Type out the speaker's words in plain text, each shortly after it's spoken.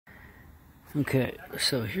Okay,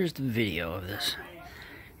 so here's the video of this.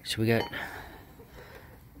 So we got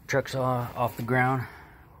trucks off the ground.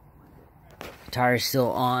 The tire's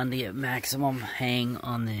still on the maximum hang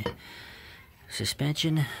on the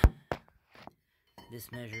suspension.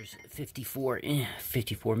 This measures 54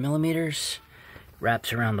 millimeters.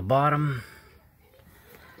 Wraps around the bottom.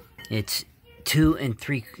 It's 2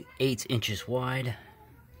 3/8 inches wide.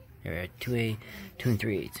 Or 2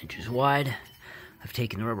 3/8 inches wide. I've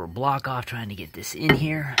taken the rubber block off trying to get this in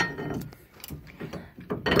here.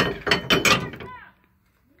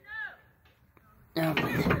 Now,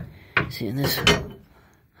 seeing this,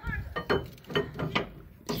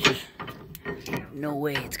 there's just no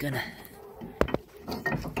way it's gonna.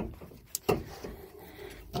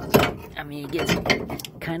 I mean, it gets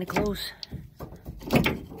kind of close,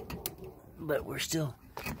 but we're still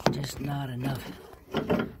just not enough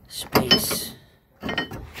space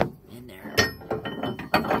in there.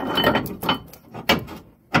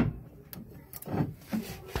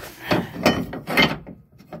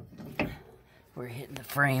 We're hitting the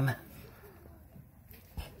frame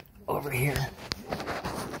over here.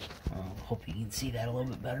 I hope you can see that a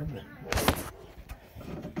little bit better, but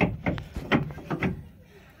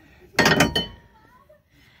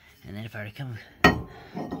and then if I were to come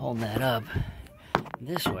holding that up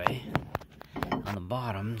this way on the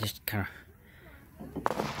bottom, just kind of,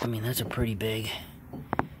 I mean, that's a pretty big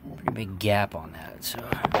gap on that, so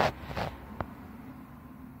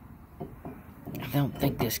I don't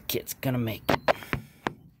think this kit's gonna make it.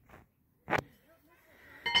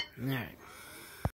 Alright.